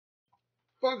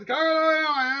From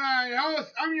Carolina, and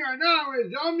I'm here now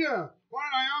with Zambia.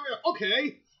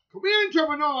 Okay, Korean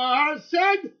Trevor Noah has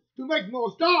said to make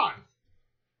more stars.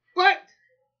 But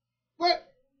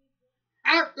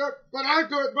after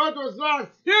Roger's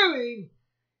last hearing,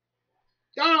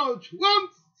 Donald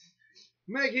Trump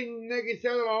making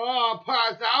the law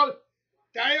pass out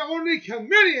that only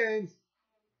comedians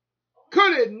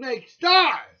couldn't make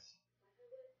stars.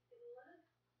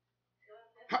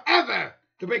 However,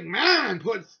 the big man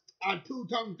puts two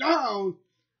thumbs down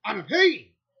on a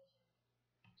pain.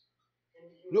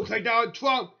 Looks like Donald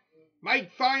Trump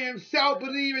might find himself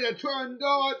believing that Trevor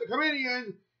Noah, the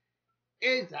comedian,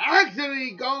 is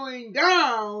actually going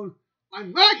down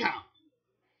on my count.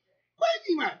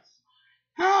 Crazy much.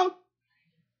 How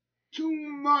too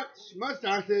much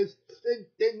mustaches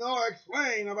did Noah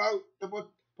explain about the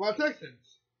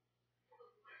politicians?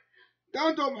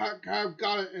 Donald Trump have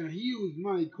got it in a huge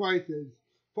money crisis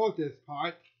for this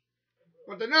part.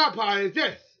 But the now part is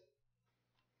this.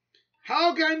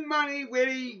 How can money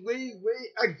really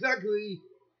exactly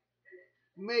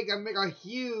make a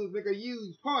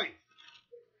huge point?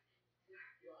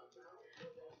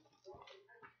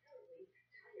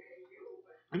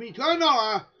 I mean, Trevor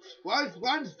Noah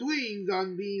once dreamed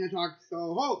on being a talk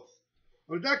show host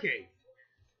for decades.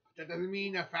 That doesn't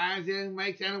mean the fans didn't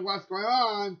make sense of what's going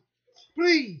on.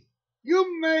 Please,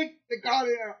 you make the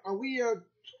garden a weird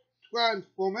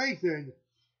transformation.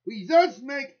 We just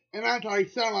make an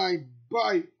anti-Semite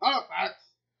by Halifax.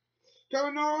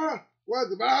 Trevor Noah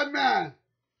was a bad man.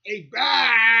 A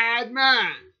bad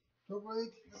man. So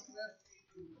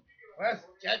let's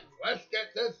get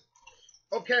this.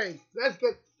 Okay, let's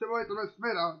get to the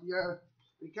Smith out here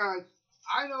because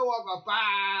I know what a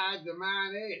bad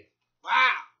man is.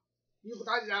 Wow, you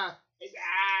forgot that a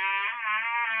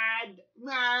bad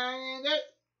man is.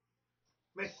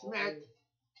 Miss Smith,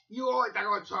 you always talk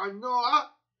about Trevor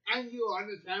Noah, and you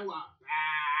understand what a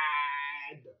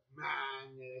bad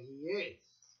man he is.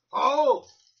 Oh,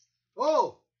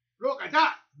 look at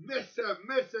that, Mr.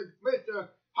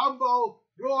 Humble,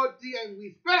 Loyalty, and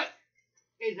Respect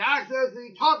is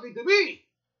actually talking to me.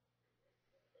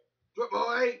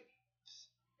 Boy,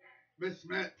 Miss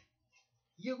Smith,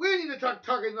 you really need to start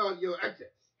talking about your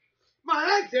exits.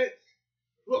 My exits?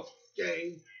 Look,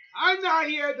 James, I'm not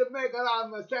here to make a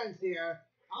lot of sense here.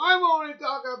 I'm only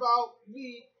talking about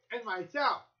me and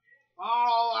myself.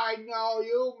 Oh, I know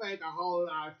you make a whole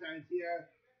lot of sense here.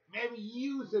 Maybe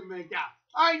you should make that.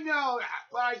 I know that,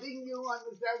 but I think you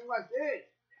understand what it is.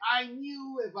 I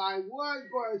knew if I was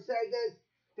going to say this,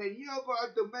 then you're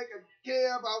going to make a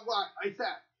care about what I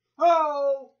said.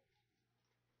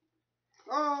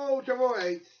 Triple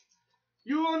H.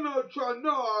 You all know Trevor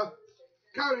Noah,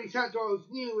 Comedy Central's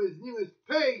newest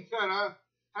page setter,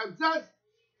 have just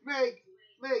make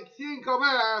Sean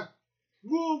Comer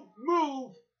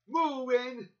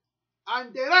moving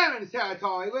on the Lemon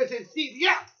territory, which is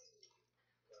CBS.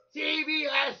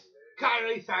 CBS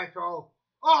Comedy Central.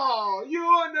 Oh, you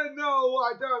want to know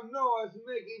what Trevor Noah is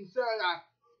making sure that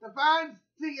the fans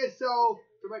see his show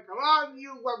to make a lot of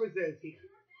new references here.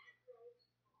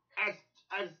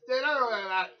 As said earlier,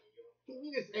 that he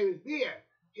needed to save his beard.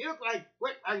 He looked like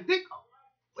Whit Van Dickel.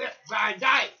 Whit Van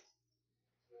Dyke.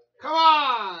 Come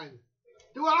on!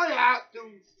 Do I have to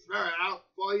spell it out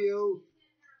for you?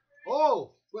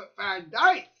 Oh, Whit Van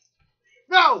Dyke?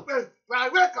 No, Whit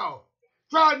Van Wickle.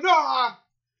 Trevor Noah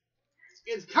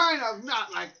is kind of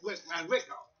not like Whit Van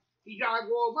Wickle. He doesn't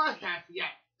grow a mustache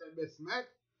yet, said Miss Smith.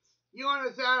 You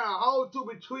understand a whole two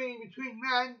between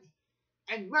men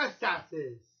and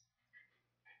mustaches.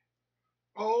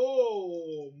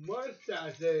 Oh,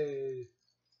 mustaches.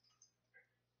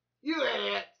 You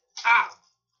idiot. Ow.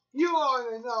 You want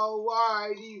to know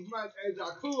why these mustaches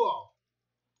are cool.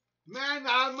 Men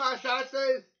have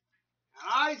mustaches, and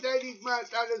I say these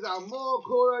mustaches are more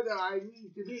cooler than I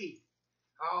need to be.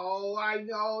 Oh, I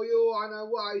know you want to know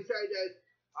why I say this.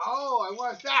 Oh, and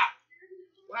what's that?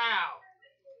 Wow.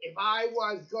 If I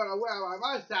was going to wear my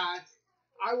mustache,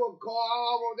 I would go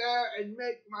over there and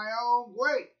make my own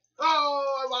grate.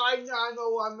 Oh, I know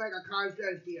what make a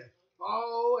contest here.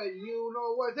 Oh, and you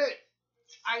know what's it?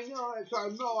 I know that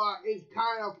Trevor Noah is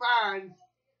kind of fans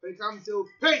when it comes to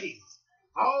paintings.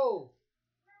 Oh,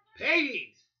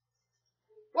 paintings.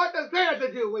 What does that have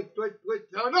to do with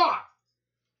Trevor Noah?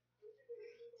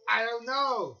 I don't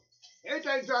know. Every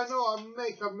time Trevor Noah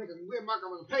make a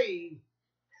remarkable painting,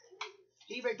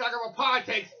 he may talk about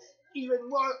politics even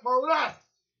more or less.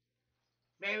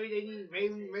 Maybe they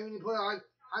put on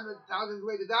 100,000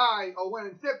 Ways to Die or 1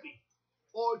 in 50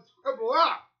 or Triple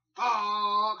Up.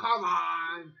 Oh, come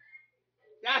on.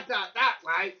 That's not that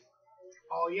right.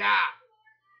 Oh, yeah.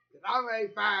 How many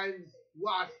fans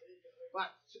watched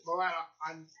Morella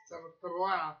and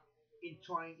Morella in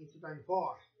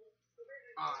 2024?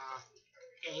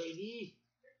 80.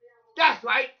 That's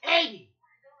right, 80.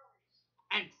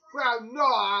 And Trevor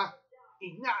Noah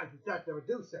is not just a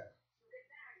producer,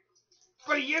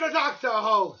 but he is a talk show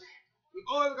host. We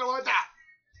always go with that.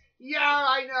 Yeah,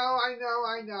 I know.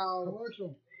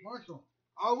 Marshall.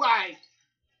 All right.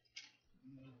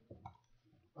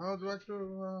 PowerDirector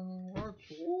works.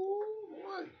 All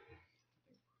right.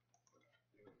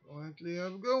 We'll actually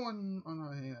have a good one on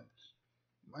our hands.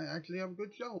 Might actually have a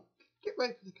good show. Get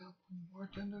ready for the California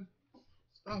bartender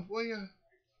stuff, will ya?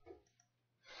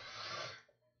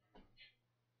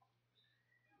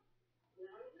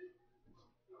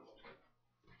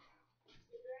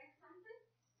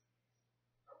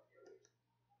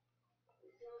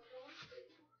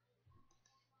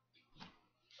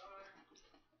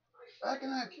 Back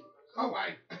in action. All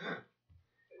right.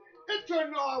 It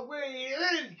turned out where he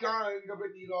is going to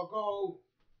be logo.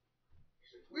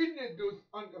 We didn't do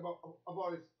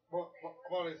about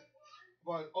his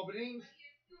openings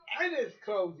and his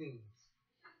closings.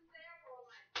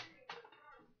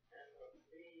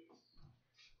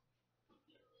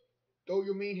 Do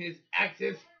you mean his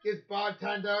access, his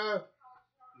bartender?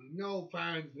 You know,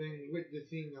 fans been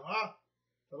witnessing a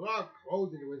lot of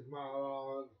closing to his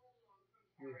monologue.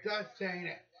 You're just saying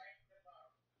it.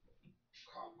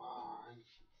 Come on.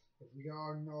 If we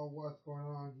all know what's going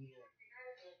on here,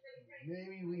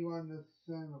 maybe we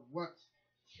understand what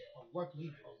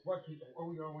we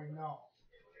already know.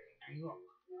 And look,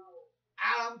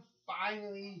 I'm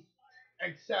finally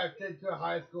accepted to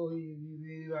high school he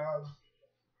loves,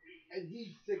 and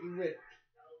he's sticking with it.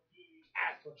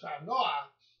 As for Trevor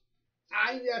Noah,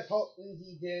 I just hope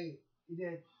he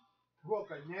did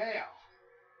broke a nail.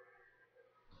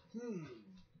 Hmm.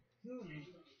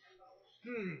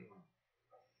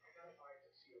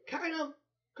 Kind of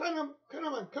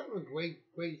a great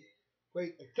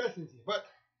efficiency, but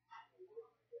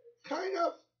kind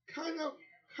of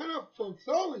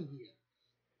fulfilling here.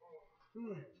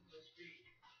 Hmm.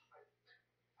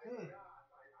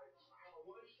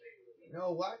 You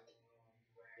know what?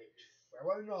 I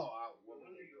don't know.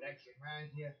 Next man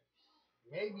here,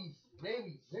 maybe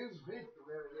this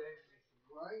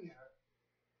right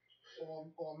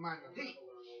or man of deep.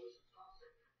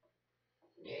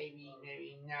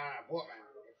 Maybe not a woman.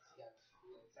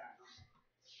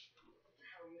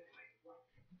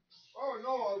 Oh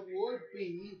no, it would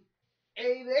be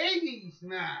a ladies'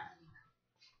 man.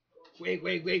 Wait,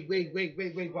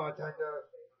 bartender.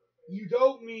 You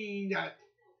don't mean that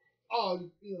all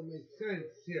makes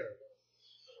sense here.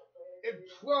 If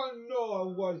Trevor Noah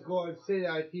was going to say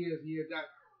that here, that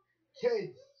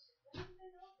kids,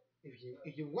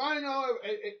 if you want to know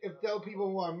if those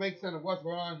people want to make sense of what's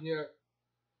going on here,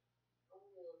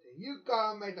 then you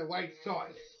gotta make the right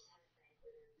choice.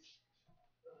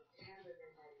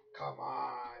 Come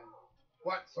on,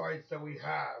 what choice do we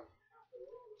have?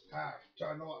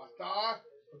 Trevor Noah a star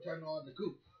or Trevor Noah the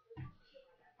goose?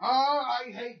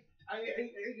 I hate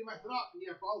you messing up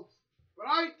here, folks. But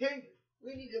I think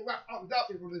we need to wrap up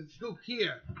with this scoop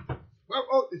here. Wrap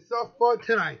up the stuff for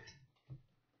tonight.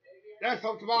 That's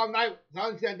how tomorrow night,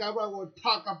 sunset, that's what we'll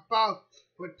talk about.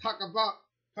 Talk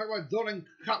about Jordan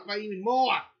Cup even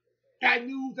more. That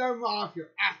news and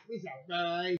Roger. Ask me something.